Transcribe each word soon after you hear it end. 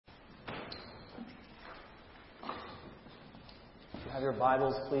Have your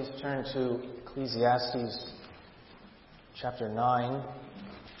Bibles, please turn to Ecclesiastes chapter 9.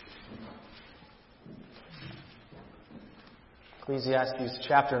 Ecclesiastes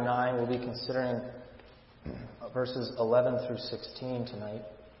chapter 9, we'll be considering verses 11 through 16 tonight.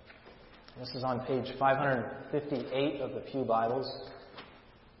 This is on page 558 of the Pew Bibles.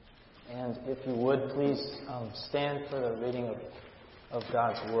 And if you would, please stand for the reading of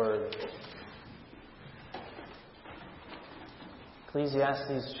God's Word.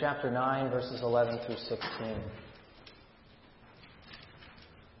 Ecclesiastes chapter 9, verses 11 through 16.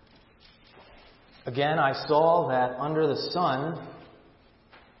 Again, I saw that under the sun,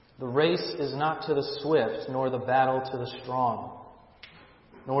 the race is not to the swift, nor the battle to the strong,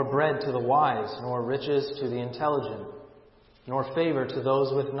 nor bread to the wise, nor riches to the intelligent, nor favor to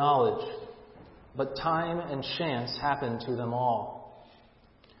those with knowledge. But time and chance happen to them all.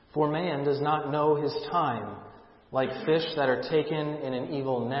 For man does not know his time, like fish that are taken in an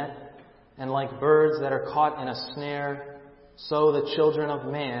evil net, and like birds that are caught in a snare, so the children of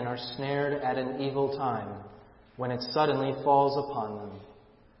man are snared at an evil time, when it suddenly falls upon them.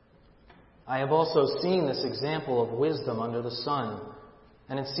 I have also seen this example of wisdom under the sun,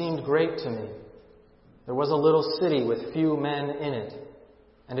 and it seemed great to me. There was a little city with few men in it,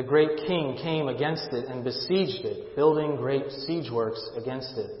 and a great king came against it and besieged it, building great siege works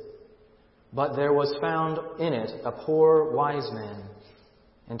against it. But there was found in it a poor wise man,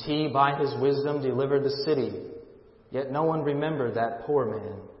 and he by his wisdom delivered the city. Yet no one remembered that poor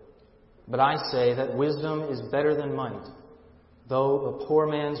man. But I say that wisdom is better than might, though the poor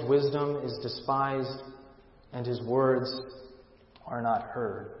man's wisdom is despised, and his words are not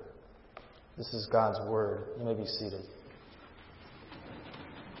heard. This is God's Word. You may be seated.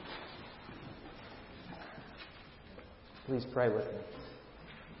 Please pray with me.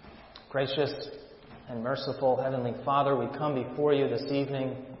 Gracious and merciful Heavenly Father, we come before you this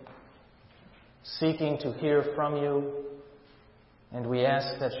evening seeking to hear from you, and we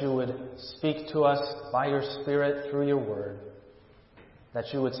ask that you would speak to us by your Spirit through your word, that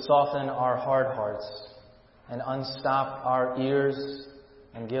you would soften our hard hearts and unstop our ears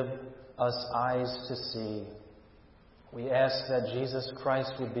and give us eyes to see. We ask that Jesus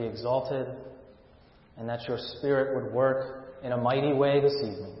Christ would be exalted and that your Spirit would work in a mighty way this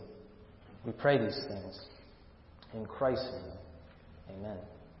evening. We pray these things in Christ's name. Amen.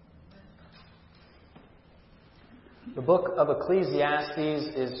 The book of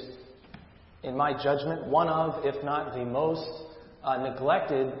Ecclesiastes is, in my judgment, one of, if not the most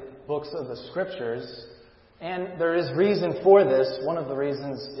neglected books of the Scriptures. And there is reason for this. One of the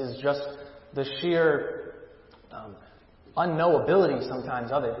reasons is just the sheer unknowability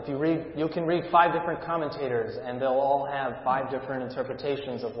sometimes of it. If you can read 5 different commentators, and they'll all have 5 different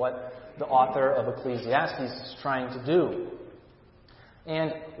interpretations of what the author of Ecclesiastes is trying to do.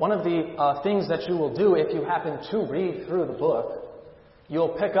 And one of the things that you will do if you happen to read through the book,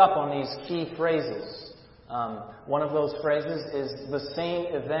 you'll pick up on these key phrases. One of those phrases is, the same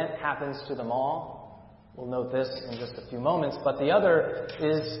event happens to them all. We'll note this in just a few moments. But the other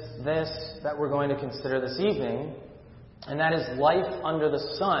is this that we're going to consider this evening, and that is life under the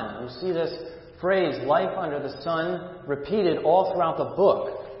sun. You see this phrase, life under the sun, repeated all throughout the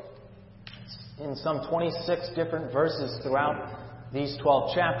book. It's in some 26 different verses throughout these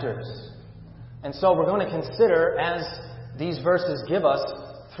 12 chapters. And so we're going to consider, as these verses give us,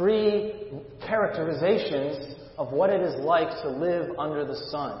 3 characterizations of what it is like to live under the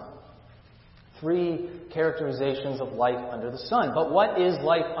sun. 3 characterizations of life under the sun. But what is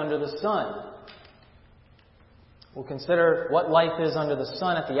life under the sun? We'll consider what life is under the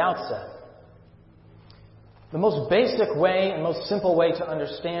sun at the outset. The most basic way and most simple way to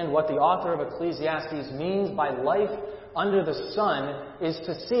understand what the author of Ecclesiastes means by life under the sun is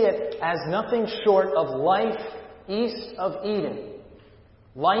to see it as nothing short of life east of Eden.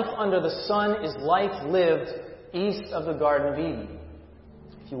 Life under the sun is life lived east of the Garden of Eden.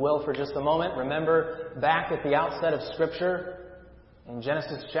 If you will, for just a moment, remember back at the outset of Scripture, in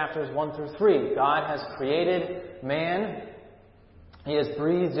Genesis chapters 1 through 3, God has created man. He has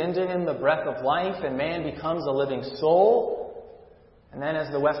breathed into him the breath of life, and man becomes a living soul. And then,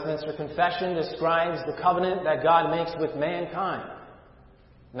 as the Westminster Confession describes the covenant that God makes with mankind,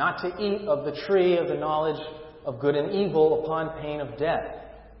 not to eat of the tree of the knowledge of good and evil upon pain of death.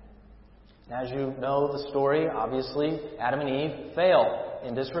 As you know the story, obviously, Adam and Eve fail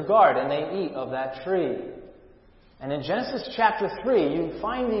in this regard, and they eat of that tree. And in Genesis chapter 3, you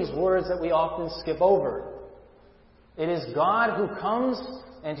find these words that we often skip over. It is God who comes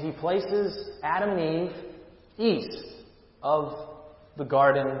and He places Adam and Eve east of the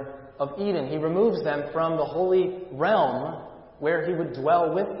Garden of Eden. He removes them from the holy realm where He would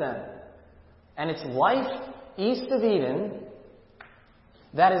dwell with them. And it's life east of Eden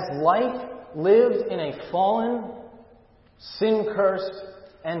that is life lived in a fallen, sin-cursed,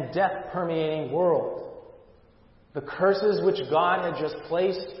 and death-permeating world. The curses which God had just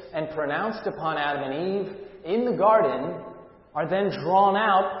placed and pronounced upon Adam and Eve in the garden are then drawn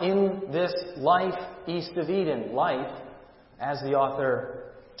out in this life east of Eden. Life, as the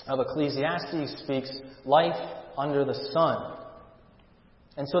author of Ecclesiastes speaks, life under the sun.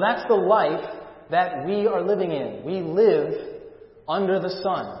 And so that's the life that we are living in. We live under the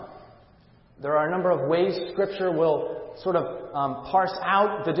sun. There are a number of ways Scripture will sort of parse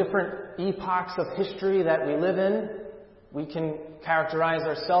out the different epochs of history that we live in. We can characterize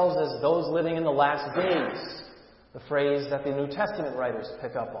ourselves as those living in the last days, the phrase that the New Testament writers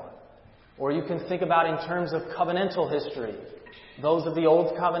pick up on. Or you can think about in terms of covenantal history, those of the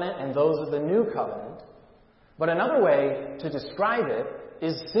Old Covenant and those of the New Covenant. But another way to describe it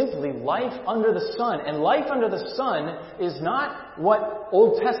is simply life under the sun. And life under the sun is not what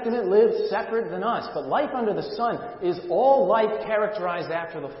Old Testament lived separate than us, but life under the sun is all life characterized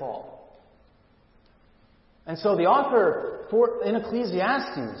after the fall. And so the author in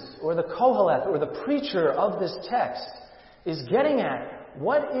Ecclesiastes, or the Koheleth, or the preacher of this text, is getting at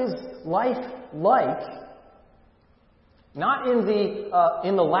what is life like. Not in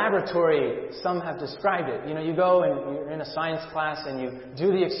the laboratory, some have described it. You know, you go and you're in a science class and you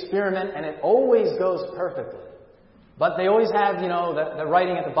do the experiment and it always goes perfectly. But they always have, the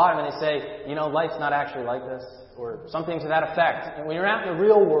writing at the bottom and they say, life's not actually like this, or something to that effect. And when you're out in the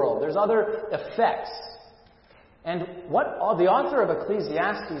real world, there's other effects. And what the author of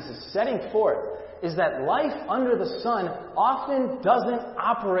Ecclesiastes is setting forth is that life under the sun often doesn't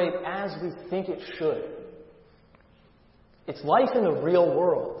operate as we think it should. It's life in the real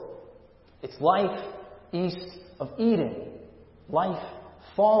world. It's life east of Eden. Life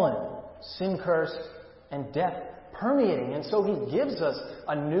fallen, sin-cursed, and death-permeating. And so He gives us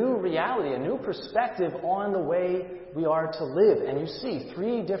a new reality, a new perspective on the way we are to live. And you see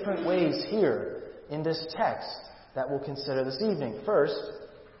 3 different ways here in this text that we'll consider this evening. First,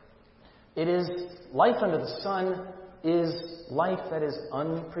 it is life under the sun is life that is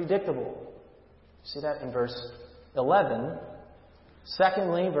unpredictable. See that in verse 11.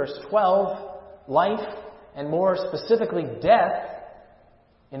 Secondly, verse 12, life, and more specifically death,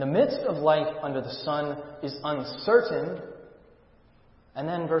 in the midst of life under the sun is uncertain. And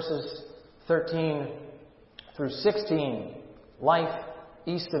then verses 13 through 16, life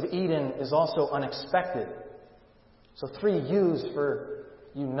east of Eden is also unexpected. So 3 U's for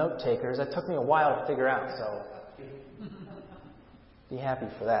you note takers. That took me a while to figure out, so be happy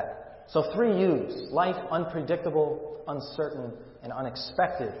for that. So 3 U's. Life unpredictable, uncertain, and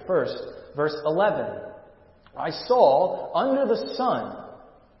unexpected. First, verse 11. I saw under the sun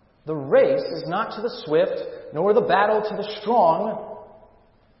the race is not to the swift, nor the battle to the strong,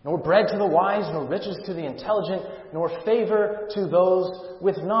 nor bread to the wise, nor riches to the intelligent, nor favor to those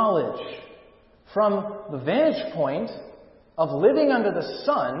with knowledge. From the vantage point of living under the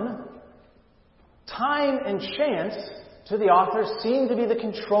sun, time and chance to the author seem to be the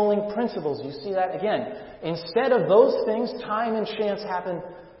controlling principles. You see that again. Instead of those things, time and chance happen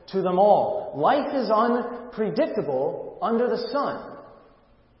to them all. Life is unpredictable under the sun.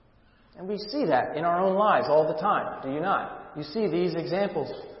 And we see that in our own lives all the time, do you not? You see these examples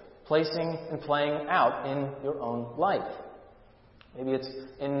placing and playing out in your own life. Maybe it's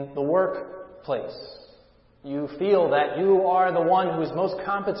in the workplace. You feel that you are the one who is most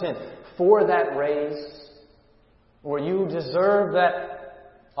competent for that raise, or you deserve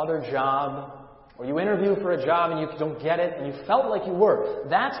that other job, or you interview for a job and you don't get it and you felt like you were.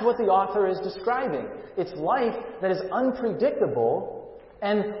 That's what the author is describing. It's life that is unpredictable,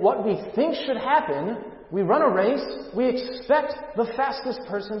 and what we think should happen, we run a race, we expect the fastest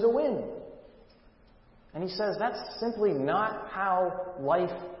person to win. And he says that's simply not how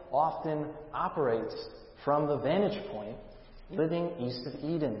life often operates from the vantage point living east of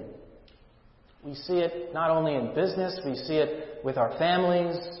Eden. We see it not only in business, we see it with our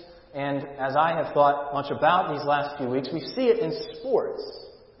families, and as I have thought much about these last few weeks, we see it in sports.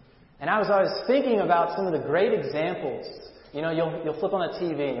 And I was thinking about some of the great examples. You know, you'll flip on the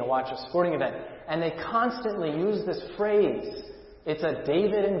TV and you'll watch a sporting event, and they constantly use this phrase, it's a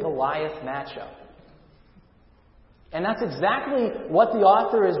David and Goliath matchup. And that's exactly what the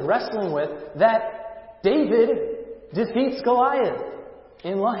author is wrestling with, that David defeats Goliath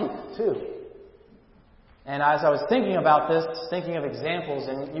in life, too. And as I was thinking about this, thinking of examples,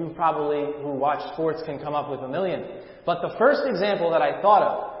 and you probably, who watch sports, can come up with a million. But the first example that I thought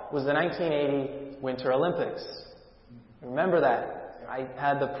of was the 1980 Winter Olympics. Remember that. I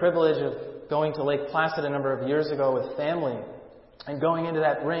had the privilege of going to Lake Placid a number of years ago with family and going into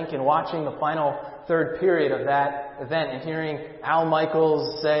that rink and watching the final third period of that event and hearing Al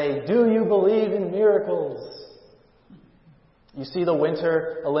Michaels say, "Do you believe in miracles?" You see the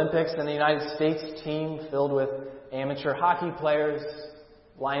Winter Olympics and the United States team filled with amateur hockey players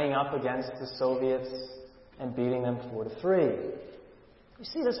lining up against the Soviets and beating them 4-3. You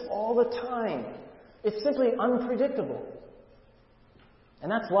see this all the time. It's simply unpredictable.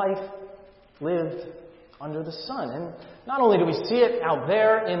 And that's life lived under the sun. And not only do we see it out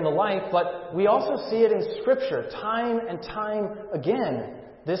there in the life, but we also see it in Scripture time and time again.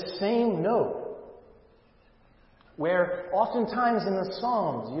 This same note. Where oftentimes in the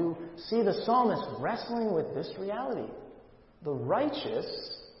Psalms you see the psalmist wrestling with this reality. The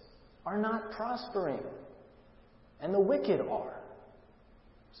righteous are not prospering, and the wicked are.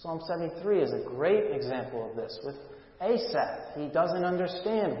 Psalm 73 is a great example of this with Asaph. He doesn't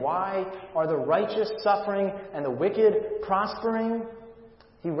understand why are the righteous suffering and the wicked prospering.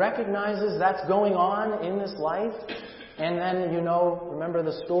 He recognizes that's going on in this life. And then, remember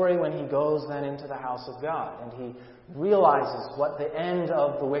the story when he goes then into the house of God and he realizes what the end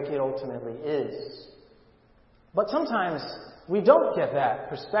of the wicked ultimately is. But sometimes we don't get that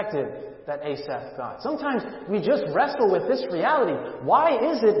perspective that Asaph got. Sometimes we just wrestle with this reality. Why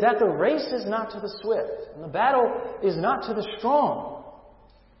is it that the race is not to the swift and the battle is not to the strong?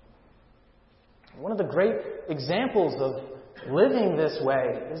 One of the great examples of living this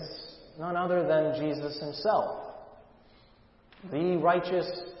way is none other than Jesus himself. The righteous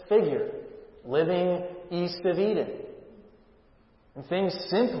figure living east of Eden. And things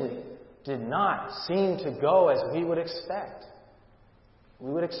simply did not seem to go as we would expect.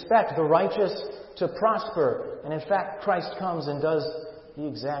 We would expect the righteous to prosper. And in fact, Christ comes and does the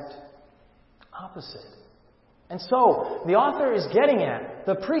exact opposite. And so, the author is getting at,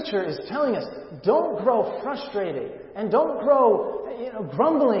 the preacher is telling us, don't grow frustrated and don't grow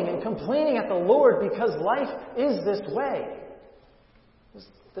grumbling and complaining at the Lord because life is this way.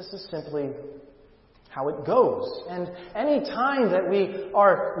 This is simply how it goes. And any time that we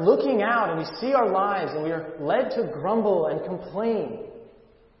are looking out and we see our lives and we are led to grumble and complain,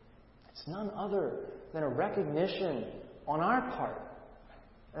 it's none other than a recognition on our part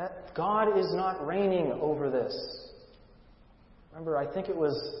that God is not reigning over this. Remember, I think it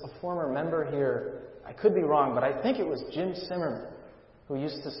was a former member here, I could be wrong, but I think it was Jim Simmerman who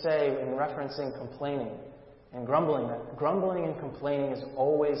used to say in referencing complaining and grumbling, that grumbling and complaining is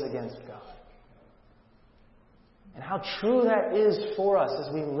always against God. And how true that is for us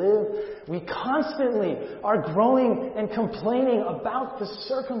as we live. We constantly are growing and complaining about the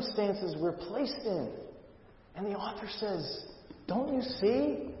circumstances we're placed in. And the author says, don't you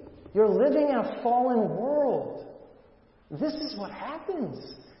see? You're living in a fallen world. This is what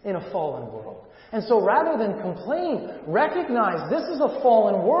happens in a fallen world. And so rather than complain, recognize this is a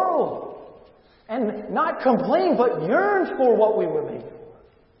fallen world. And not complain, but yearn for what we were made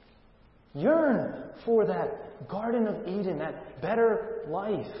for. Yearn for that Garden of Eden, that better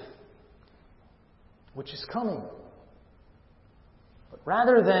life, which is coming. But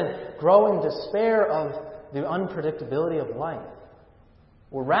rather than grow in despair of the unpredictability of life,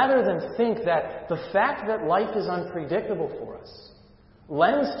 or rather than think that the fact that life is unpredictable for us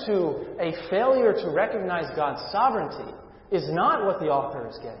lends to a failure to recognize God's sovereignty, is not what the author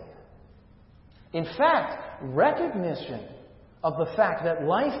is getting at. In fact, recognition of the fact that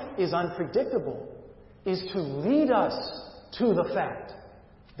life is unpredictable is to lead us to the fact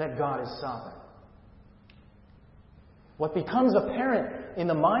that God is sovereign. What becomes apparent in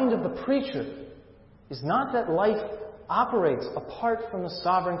the mind of the preacher is not that life operates apart from the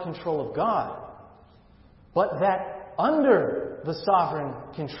sovereign control of God, but that under the sovereign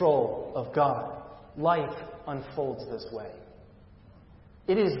control of God, life unfolds this way.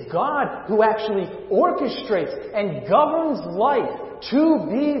 It is God who actually orchestrates and governs life to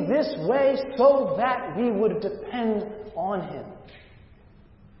be this way so that we would depend on Him.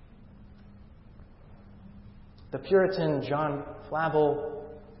 The Puritan John Flavel,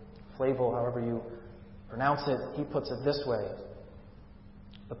 however you pronounce it, he puts it this way.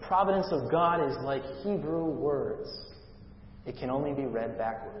 The providence of God is like Hebrew words. It can only be read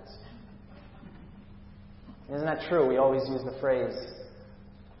backwards. Isn't that true? We always use the phrase,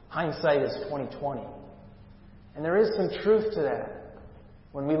 hindsight is 20/20. And there is some truth to that.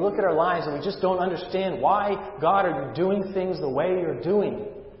 When we look at our lives and we just don't understand why, God, are you doing things the way you're doing?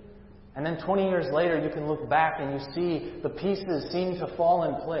 And then 20 years later you can look back and you see the pieces seem to fall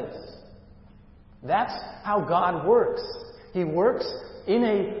in place. That's how God works. He works in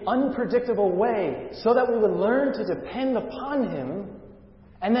an unpredictable way so that we would learn to depend upon Him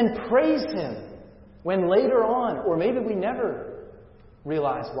and then praise Him when later on, or maybe we never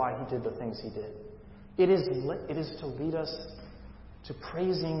realize why He did the things He did. It is to lead us to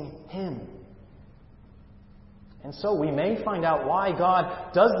praising Him. And so we may find out why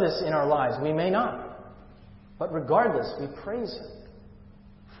God does this in our lives. We may not. But regardless, we praise Him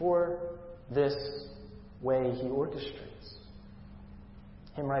for this way He orchestrates.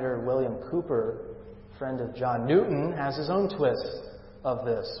 Hymn writer William Cooper, friend of John Newton, has his own twist of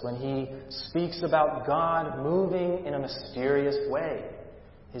this when he speaks about God moving in a mysterious way,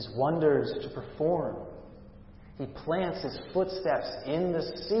 His wonders to perform. He plants His footsteps in the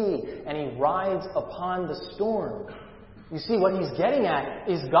sea and He rides upon the storm. You see, what he's getting at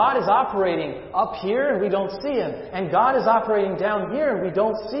is God is operating up here and we don't see Him. And God is operating down here and we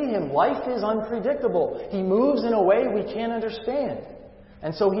don't see Him. Life is unpredictable. He moves in a way we can't understand.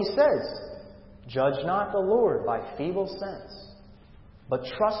 And so he says, "Judge not the Lord by feeble sense, but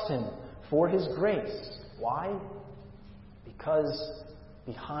trust Him for His grace." Why? Because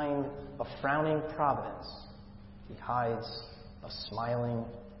behind a frowning providence, He hides a smiling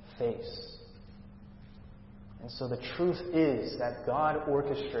face. And so the truth is that God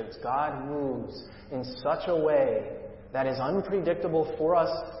orchestrates, God moves in such a way that is unpredictable for us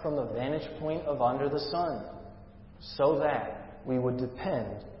from the vantage point of under the sun, so that we would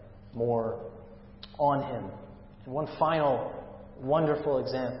depend more on Him. And one final wonderful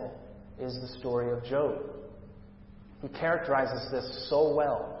example is the story of Job. He characterizes this so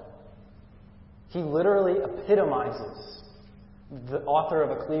well. He literally epitomizes the author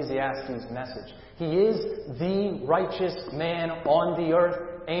of Ecclesiastes' message. He is the righteous man on the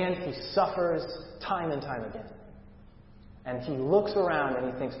earth, and he suffers time and time again. And he looks around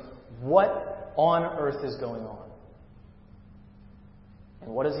and he thinks, what on earth is going on?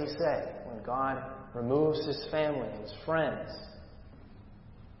 And what does he say when God removes his family and his friends?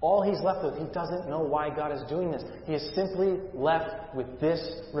 All he's left with, he doesn't know why God is doing this. He is simply left with this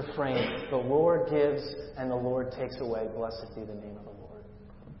refrain: the Lord gives and the Lord takes away. Blessed be the name of the Lord.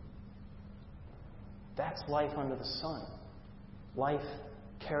 That's life under the sun. Life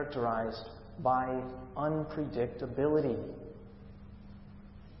characterized by unpredictability.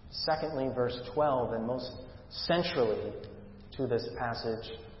 Secondly, verse 12, and most centrally to this passage,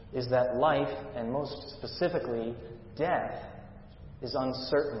 is that life, and most specifically death, is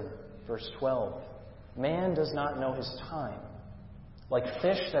uncertain. Verse 12. Man does not know his time. Like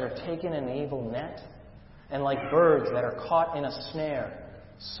fish that are taken in an evil net, and like birds that are caught in a snare,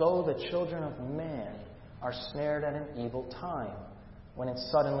 so the children of man are snared at an evil time, when it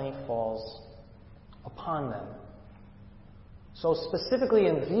suddenly falls upon them. So specifically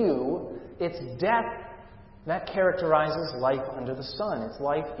in view, it's death that characterizes life under the sun. It's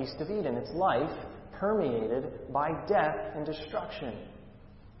life east of Eden. It's life permeated by death and destruction.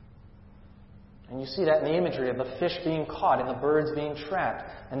 And you see that in the imagery of the fish being caught and the birds being trapped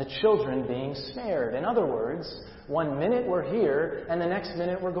and the children being snared. In other words, 1 minute we're here and the next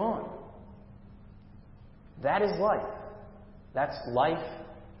minute we're gone. That is life. That's life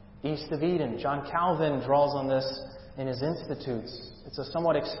east of Eden. John Calvin draws on this in his Institutes. It's a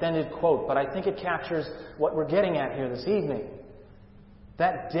somewhat extended quote, but I think it captures what we're getting at here this evening.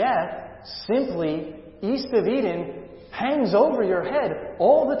 That death, simply east of Eden, hangs over your head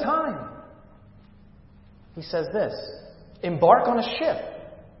all the time. He says this: embark on a ship,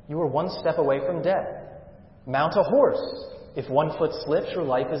 you are one step away from death. Mount a horse, if 1 foot slips, your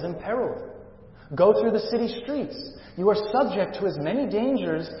life is imperiled. Go through the city streets, you are subject to as many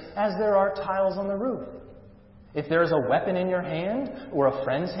dangers as there are tiles on the roof. If there is a weapon in your hand or a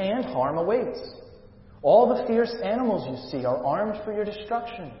friend's hand, harm awaits. All the fierce animals you see are armed for your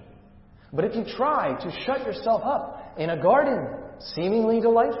destruction. But if you try to shut yourself up in a garden, seemingly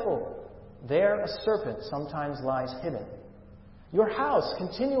delightful, there a serpent sometimes lies hidden. Your house,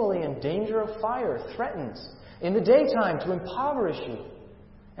 continually in danger of fire, threatens in the daytime to impoverish you,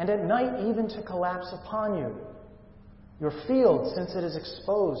 and at night even to collapse upon you. Your field, since it is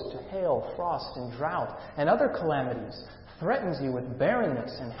exposed to hail, frost, and drought, and other calamities, threatens you with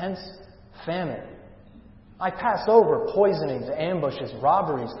barrenness and hence famine. I pass over poisonings, ambushes,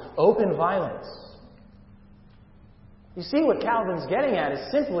 robberies, open violence. You see, what Calvin's getting at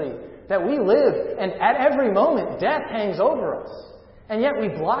is simply that we live, and at every moment death hangs over us. And yet we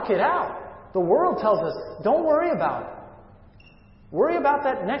block it out. The world tells us, don't worry about it. Worry about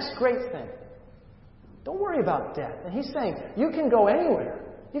that next great thing. Don't worry about death. And he's saying, you can go anywhere.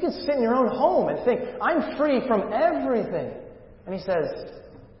 You can sit in your own home and think, I'm free from everything. And he says,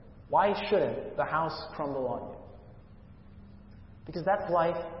 why shouldn't the house crumble on you? Because that's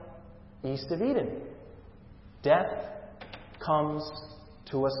life east of Eden. Death comes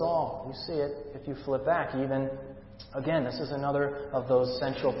to us all. You see it if you flip back. Even, again, this is another of those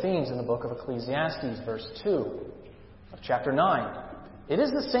central themes in the book of Ecclesiastes, verse 2 of chapter 9. It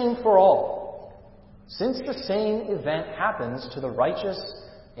is the same for all, since the same event happens to the righteous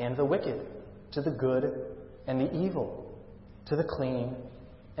and the wicked, to the good and the evil, to the clean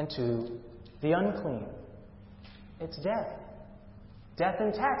and to the unclean. It's death. Death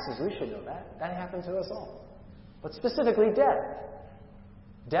and taxes, we should know that. That happened to us all. But specifically death.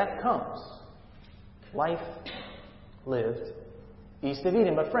 Death comes. Life lived east of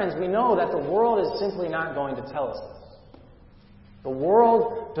Eden. But friends, we know that the world is simply not going to tell us this. The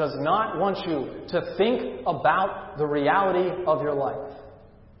world does not want you to think about the reality of your life.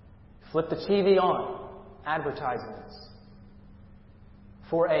 Flip the TV on. Advertisements.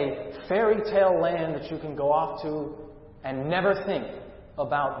 For a fairy tale land that you can go off to and never think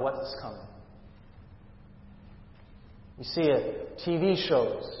about what is coming. You see it, TV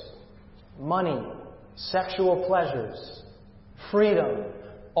shows, money, sexual pleasures, freedom,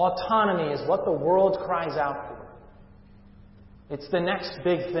 autonomy is what the world cries out for. It's the next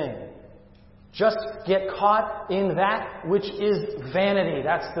big thing. Just get caught in that which is vanity.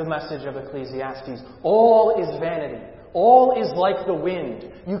 That's the message of Ecclesiastes. All is vanity. All is like the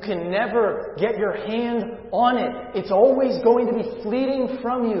wind. You can never get your hand on it. It's always going to be fleeting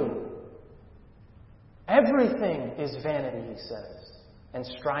from you. Everything is vanity, he says, and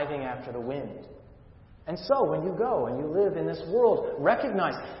striving after the wind. And so, when you go and you live in this world,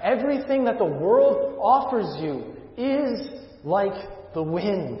 recognize everything that the world offers you is like the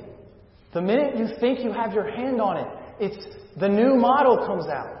wind. The minute you think you have your hand on it, it's the new model comes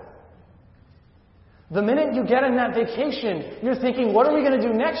out. The minute you get on that vacation, you're thinking, what are we going to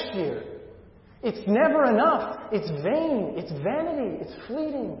do next year? It's never enough. It's vain. It's vanity. It's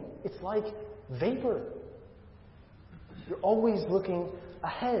fleeting. It's like vapor. You're always looking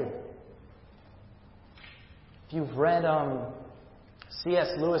ahead. If you've read C.S.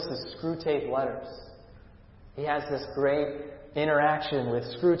 Lewis's Screwtape Letters, he has this great interaction with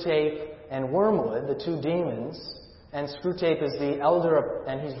Screwtape and Wormwood, the two demons. And Screwtape is the elder,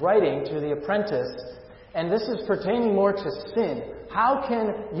 and he's writing to the apprentice. And this is pertaining more to sin. How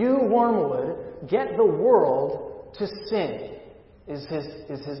can you, Wormwood, get the world to sin? Is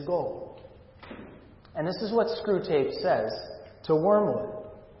his goal. And this is what Screwtape says to Wormwood.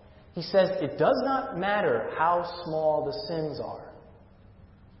 He says, it does not matter how small the sins are,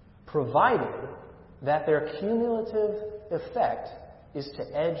 provided that their cumulative effect is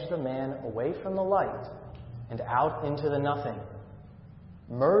to edge the man away from the light and out into the nothing.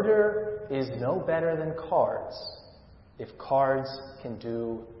 Murder is no better than cards, if cards can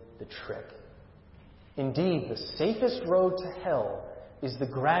do the trick. Indeed, the safest road to hell is the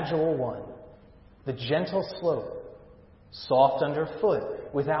gradual one, the gentle slope, soft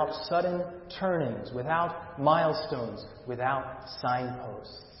underfoot, without sudden turnings, without milestones, without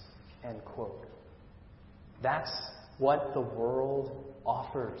signposts. End quote. That's what the world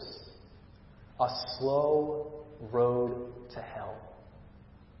offers. A slow road to hell.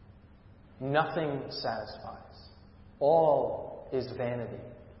 Nothing satisfies. All is vanity.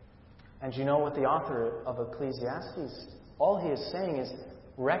 And you know what the author of Ecclesiastes, all he is saying is,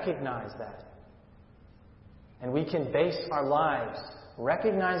 recognize that. And we can base our lives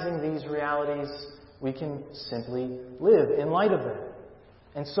recognizing these realities. We can simply live in light of them.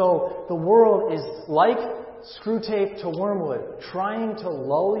 And so the world is like Screwtape to Wormwood, trying to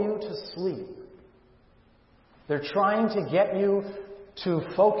lull you to sleep. They're trying to get you to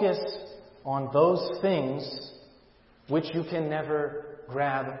focus on those things which you can never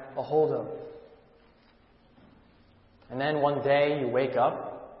grab a hold of. And then one day you wake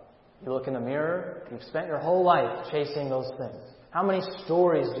up, you look in the mirror, you've spent your whole life chasing those things. How many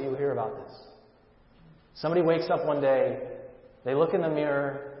stories do you hear about this? Somebody wakes up one day, they look in the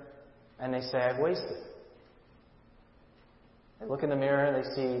mirror, and they say, I've wasted. They look in the mirror and they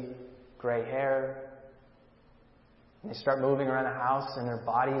see gray hair. And they start moving around the house and their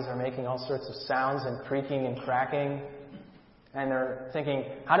bodies are making all sorts of sounds and creaking and cracking. And they're thinking,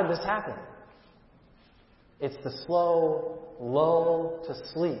 how did this happen? It's the slow lull to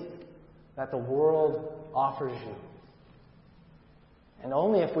sleep that the world offers you. And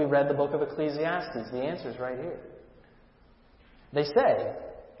only if we read the book of Ecclesiastes, the answer is right here. They say,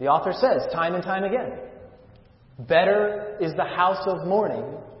 the author says time and time again, better is the house of mourning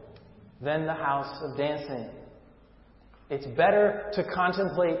than the house of dancing. It's better to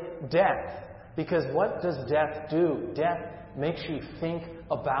contemplate death, because what does death do? Death makes you think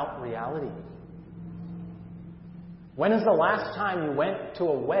about reality. When is the last time you went to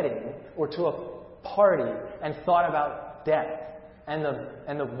a wedding or to a party and thought about death and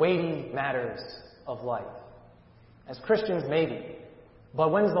the weighty matters of life? As Christians, maybe.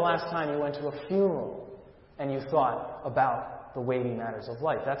 But when's the last time you went to a funeral and you thought about the weighty matters of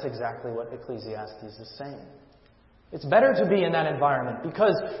life? That's exactly what Ecclesiastes is saying. It's better to be in that environment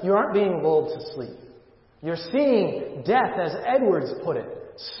because you aren't being lulled to sleep. You're seeing death, as Edwards put it,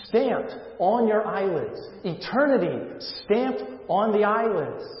 stamped on your eyelids. Eternity stamped on the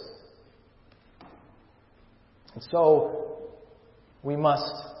eyelids. And so we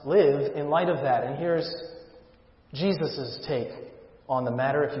must live in light of that. And here's Jesus' take on the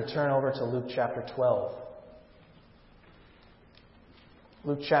matter if you turn over to Luke chapter 12.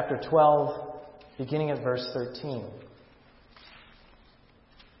 Luke chapter 12, beginning at verse 13.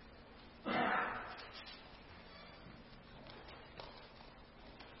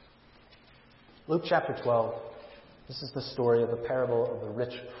 Luke chapter 12, this is the story of the parable of the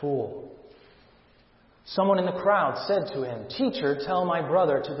rich fool. Someone in the crowd said to him, "Teacher, tell my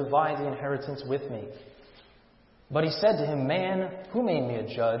brother to divide the inheritance with me." But he said to him, "Man, who made me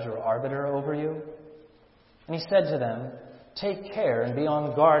a judge or arbiter over you?" And he said to them, "Take care and be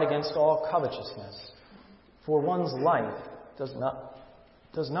on guard against all covetousness, for one's life does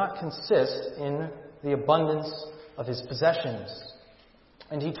not consist in the abundance of his possessions."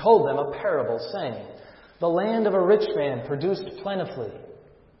 And he told them a parable, saying, "The land of a rich man produced plentifully.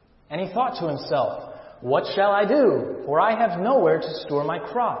 And he thought to himself, 'What shall I do? For I have nowhere to store my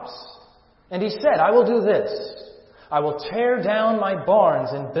crops.' And he said, 'I will do this. I will tear down my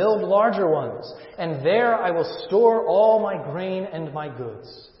barns and build larger ones, and there I will store all my grain and my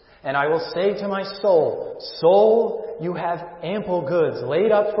goods. And I will say to my soul, Soul, you have ample goods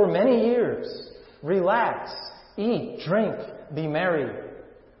laid up for many years. Relax, eat, drink, be merry.'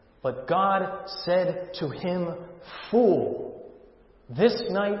 But God said to him, 'Fool, this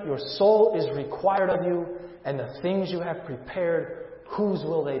night your soul is required of you, and the things you have prepared, whose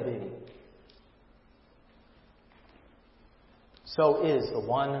will they be?' So is the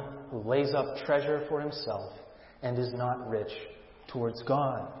one who lays up treasure for himself and is not rich towards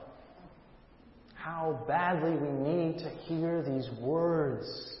God." How badly we need to hear these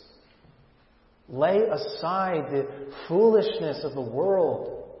words. Lay aside the foolishness of the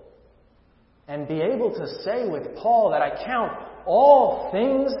world and be able to say with Paul that I count all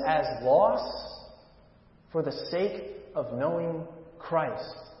things as loss for the sake of knowing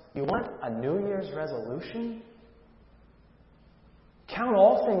Christ. You want a New Year's resolution? Count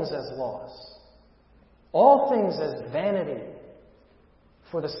all things as loss. All things as vanity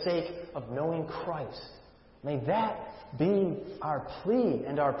for the sake of knowing Christ. May that be our plea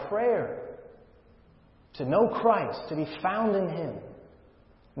and our prayer. To know Christ, to be found in Him.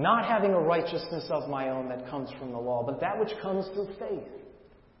 Not having a righteousness of my own that comes from the law, but that which comes through faith.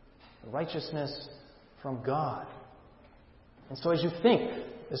 The righteousness from God. And so as you think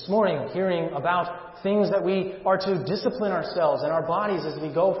this morning, hearing about things that we are to discipline ourselves and our bodies as we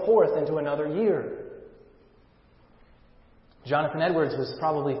go forth into another year. Jonathan Edwards was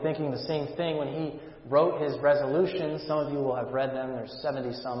probably thinking the same thing when he wrote his resolutions. Some of you will have read them. There's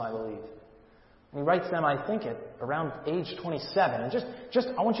 70 some, I believe. And he writes them, I think, at around age 27. And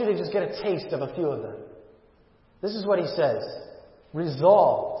I want you to just get a taste of a few of them. This is what he says.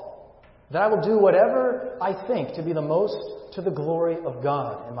 Resolved that I will do whatever I think to be the most to the glory of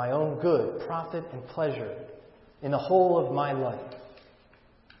God and my own good, profit, and pleasure in the whole of my life.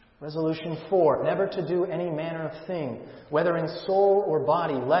 Resolution 4, never to do any manner of thing, whether in soul or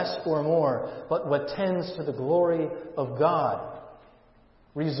body, less or more, but what tends to the glory of God.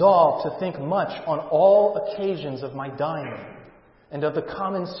 Resolve to think much on all occasions of my dying and of the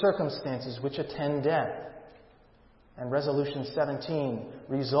common circumstances which attend death. And resolution 17,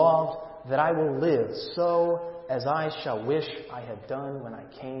 resolved that I will live so as I shall wish I had done when I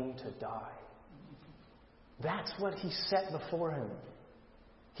came to die. That's what he set before him.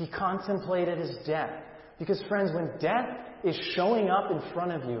 He contemplated his death. Because, friends, when death is showing up in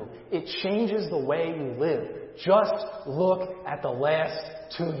front of you, it changes the way you live. Just look at the last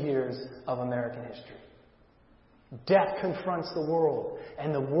 2 years of American history. Death confronts the world,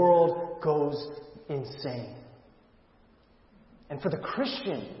 and the world goes insane. And for the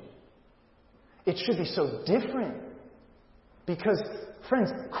Christian, it should be so different. Because,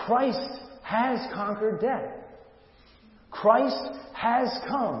 friends, Christ has conquered death. Christ has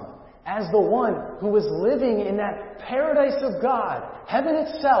come as the one who was living in that paradise of God, heaven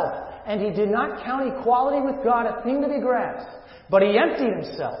itself, and he did not count equality with God a thing to be grasped, but he emptied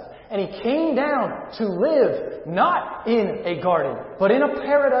himself, and he came down to live not in a garden, but in a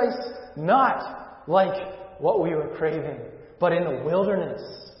paradise not like what we were craving, but in the wilderness.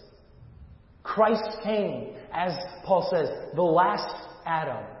 Christ came, as Paul says, the last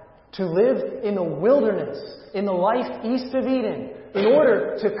Adam, to live in the wilderness, in the life east of Eden, in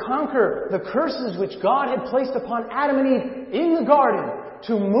order to conquer the curses which God had placed upon Adam and Eve in the garden,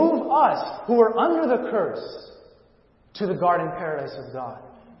 to move us, who are under the curse, to the garden paradise of God.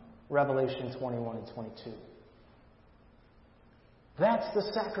 Revelation 21 and 22. That's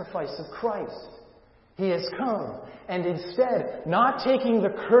the sacrifice of Christ. He has come, and instead, not taking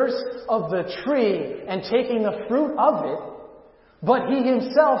the curse of the tree and taking the fruit of it, but He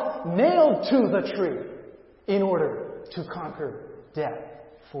Himself nailed to the tree in order to conquer death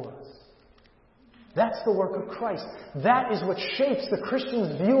for us. That's the work of Christ. That is what shapes the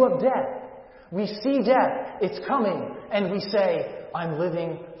Christian's view of death. We see death, it's coming, and we say, I'm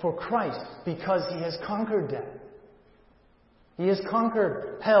living for Christ because He has conquered death. He has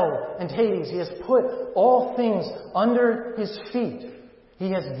conquered hell and Hades. He has put all things under His feet.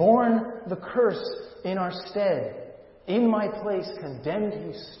 He has borne the curse in our stead. In my place, condemned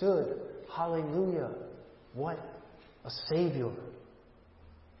He stood. Hallelujah. What a Savior.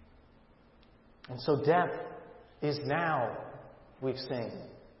 And so death is now, we've seen,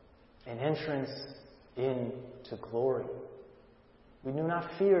 an entrance into glory. We do not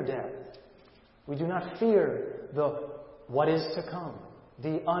fear death. We do not fear the what is to come,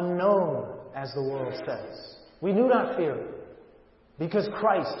 the unknown, as the world says. We do not fear it, because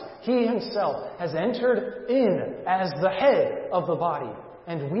Christ, He Himself, has entered in as the head of the body,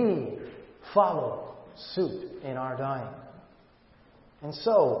 and we follow suit in our dying. And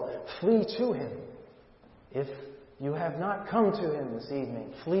so, flee to Him. If you have not come to Him this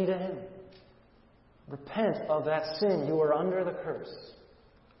evening, flee to Him. Repent of that sin. You are under the curse.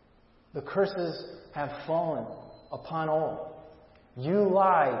 The curses have fallen upon all. You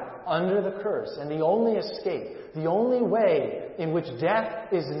lie under the curse, and the only escape, the only way in which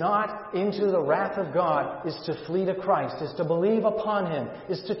death is not into the wrath of God is to flee to Christ, is to believe upon Him,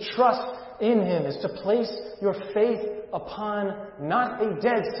 is to trust in Him, is to place your faith upon not a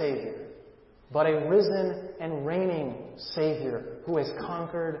dead Savior, but a risen and reigning Savior who has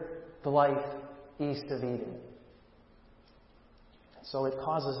conquered the life east of Eden. So it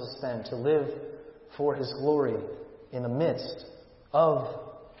causes us then to live for His glory in the midst of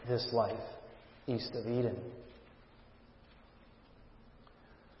this life east of Eden.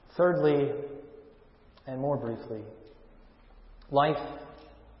 Thirdly, and more briefly, life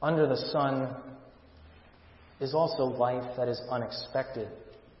under the sun is also life that is unexpected.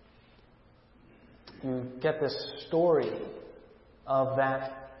 You get this story of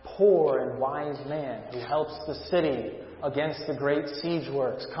that poor and wise man who helps the city against the great siege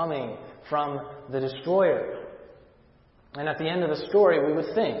works coming from the destroyer. And at the end of the story, we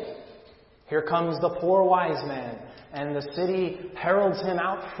would think, here comes the poor wise man, and the city heralds him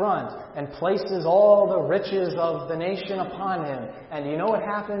out front and places all the riches of the nation upon him. And you know what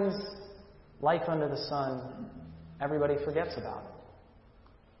happens? Life under the sun, everybody forgets about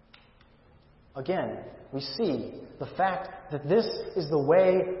it. Again, we see the fact that this is the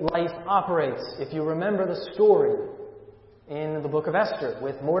way life operates. If you remember the story in the book of Esther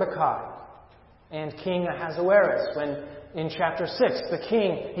with Mordecai and King Ahasuerus, when in chapter 6, the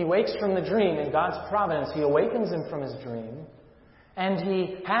king, he wakes from the dream in God's providence. He awakens him from his dream, and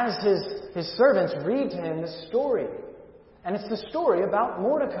he has his servants read to him this story. And it's the story about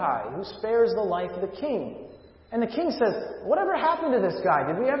Mordecai, who spares the life of the king. And the king says, whatever happened to this guy?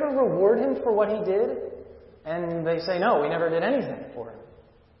 Did we ever reward him for what he did? And they say, no, we never did anything for him.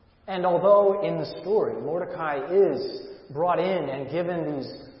 And although in the story, Mordecai is brought in and given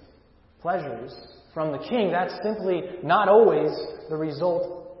these pleasures from the king, that's simply not always the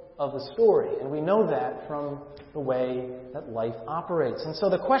result of the story. And we know that from the way that life operates. And so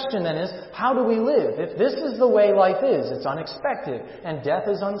the question then is, how do we live? If this is the way life is, it's unexpected, and death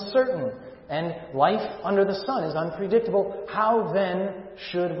is uncertain, and life under the sun is unpredictable, how then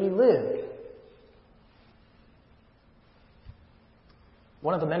should we live?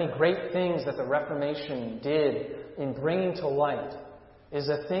 One of the many great things that the Reformation did in bringing to light is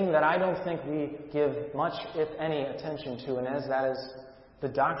a thing that I don't think we give much, if any, attention to, and that is the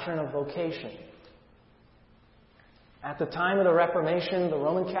doctrine of vocation. At the time of the Reformation, the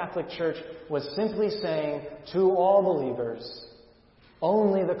Roman Catholic Church was simply saying to all believers,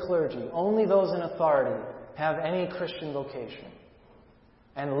 only the clergy, only those in authority have any Christian vocation.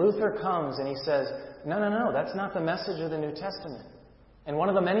 And Luther comes and he says, no, that's not the message of the New Testament. And one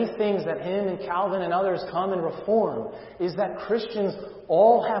of the many things that him and Calvin and others come and reform is that Christians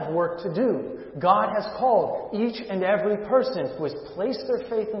all have work to do. God has called each and every person who has placed their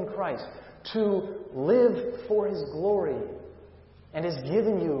faith in Christ to live for His glory, and has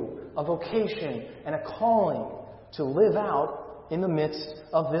given you a vocation and a calling to live out in the midst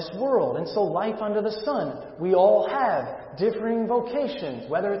of this world. And so life under the sun, we all have differing vocations,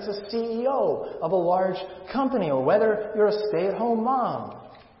 whether it's a CEO of a large company or whether you're a stay-at-home mom.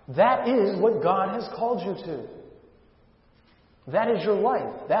 That is what God has called you to. That is your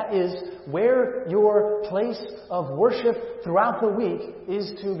life. That is where your place of worship throughout the week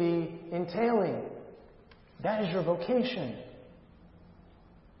is to be entailing. That is your vocation.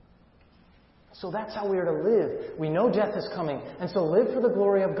 So that's how we are to live. We know death is coming, and so live for the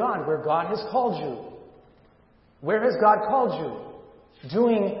glory of God where God has called you. Where has God called you?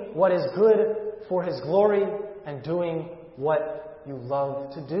 Doing what is good for His glory and doing what you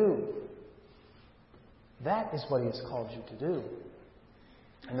love to do. That is what He has called you to do.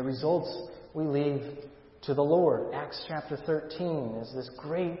 And the results we leave to the Lord. Acts chapter 13 is this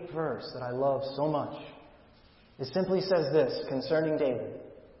great verse that I love so much. It simply says this concerning David.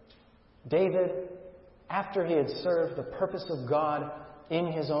 David, after he had served the purpose of God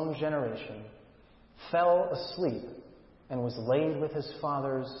in his own generation, fell asleep and was laid with his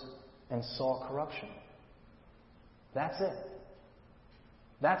fathers and saw corruption. That's it.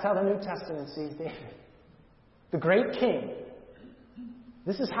 That's how the New Testament sees David. The great king.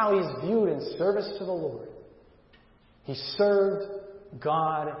 This is how he's viewed in service to the Lord. He served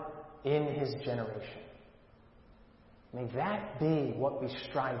God in his generation. May that be what we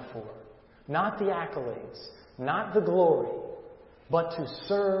strive for. Not the accolades, not the glory, but to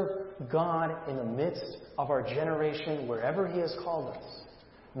serve God in the midst of our generation wherever He has called us,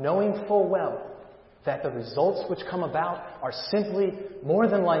 knowing full well that the results which come about are simply, more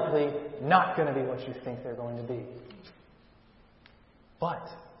than likely, not going to be what you think they're going to be. But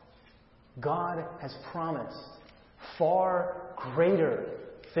God has promised far greater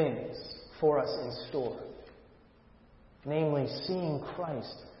things for us in store. Namely, seeing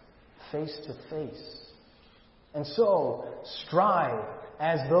Christ face to face. And so, strive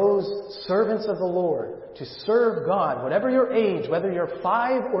as those servants of the Lord to serve God, whatever your age, whether you're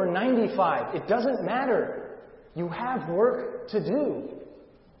 5 or 95, it doesn't matter. You have work to do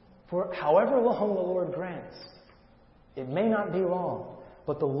for however long the Lord grants. It may not be long,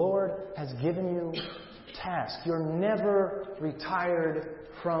 but the Lord has given you tasks. You're never retired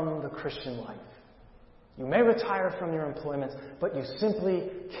from the Christian life. You may retire from your employment, but you simply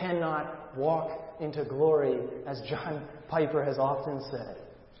cannot walk into glory, as John Piper has often said,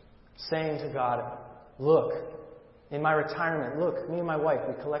 saying to God, look, in my retirement, look, me and my wife,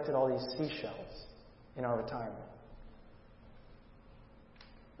 we collected all these seashells in our retirement.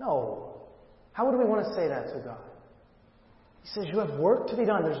 No. How would we want to say that to God? He says you have work to be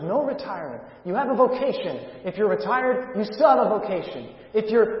done. There's no retirement. You have a vocation. If you're retired, you still have a vocation. If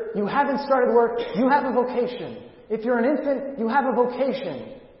you haven't started work, you have a vocation. If you're an infant, you have a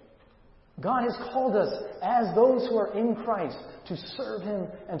vocation. God has called us as those who are in Christ to serve Him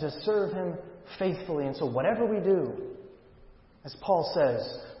and to serve Him faithfully. And so whatever we do, as Paul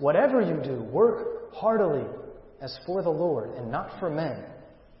says, whatever you do, work heartily as for the Lord and not for men,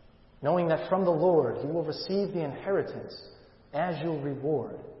 knowing that from the Lord you will receive the inheritance as your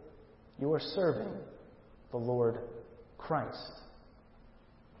reward. You are serving the Lord Christ.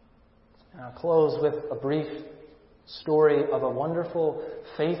 And I'll close with a brief story of a wonderful,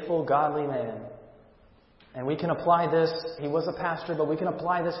 faithful, godly man. And we can apply this, he was a pastor, but we can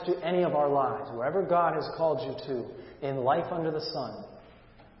apply this to any of our lives, wherever God has called you to in life under the sun.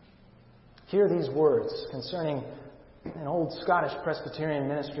 Hear these words concerning an old Scottish Presbyterian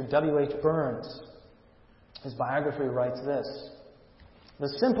minister, W.H. Burns. His biography writes this: the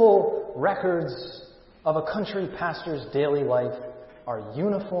simple records of a country pastor's daily life are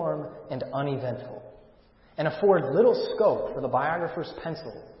uniform and uneventful, and afford little scope for the biographer's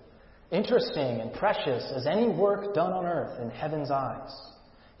pencil, interesting and precious as any work done on earth in heaven's eyes.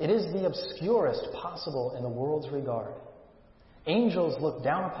 It is the obscurest possible in the world's regard. Angels look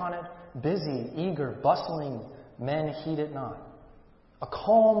down upon it, busy, eager, bustling, men heed it not. A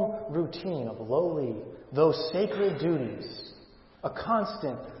calm routine of lowly, though sacred duties, a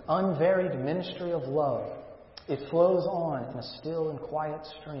constant, unvaried ministry of love. It flows on in a still and quiet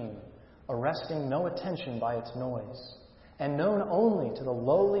stream, arresting no attention by its noise, and known only to the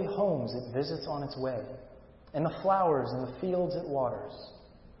lowly homes it visits on its way, and the flowers in the fields it waters.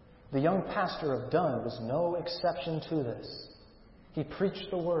 The young pastor of Dun was no exception to this. He preached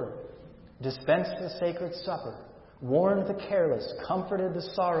the word, dispensed the sacred supper, warned the careless, comforted the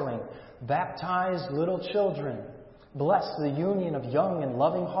sorrowing, baptized little children, blessed the union of young and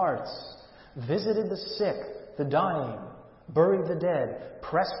loving hearts, visited the sick, the dying, bury the dead,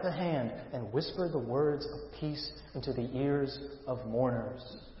 press the hand, and whisper the words of peace into the ears of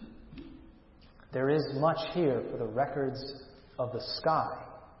mourners. There is much here for the records of the sky,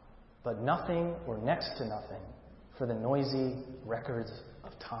 but nothing or next to nothing for the noisy records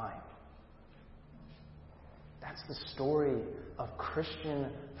of time. That's the story of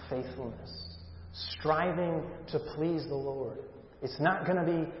Christian faithfulness, striving to please the Lord. It's not going to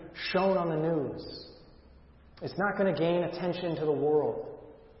be shown on the news. It's not going to gain attention to the world.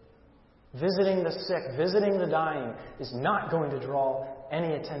 Visiting the sick, visiting the dying is not going to draw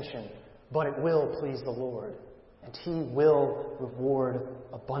any attention, but it will please the Lord, and He will reward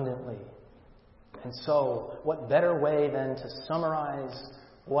abundantly. And so, what better way than to summarize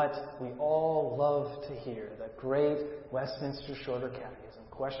what we all love to hear, the great Westminster Shorter Catechism.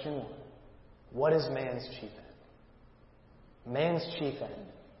 Question 1. What is man's chief end? Man's chief end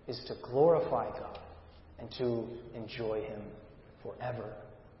is to glorify God and to enjoy Him forever.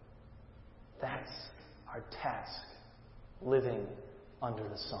 That's our task, living under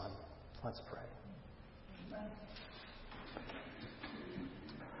the sun. Let's pray.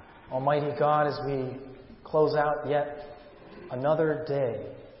 Almighty God, as we close out yet another day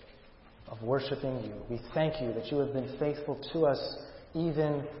of worshiping You, we thank You that You have been faithful to us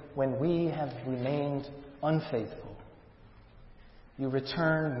even when we have remained unfaithful. You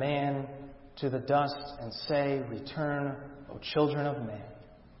return man to the dust and say, "Return, O children of man."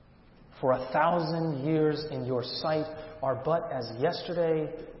 For 1,000 years in Your sight are but as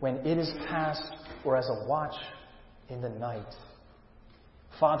yesterday when it is past, or as a watch in the night.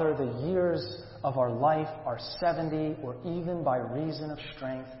 Father, the years of our life are 70, or even by reason of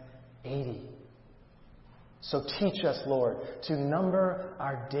strength, 80. So teach us, Lord, to number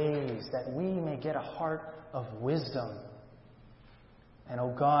our days, that we may get a heart of wisdom. And,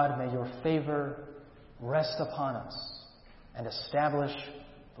 O God, may Your favor rest upon us and establish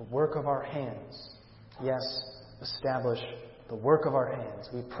the work of our hands. Yes, establish the work of our hands.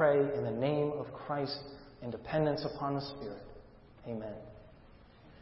 We pray in the name of Christ, in dependence upon the Spirit. Amen.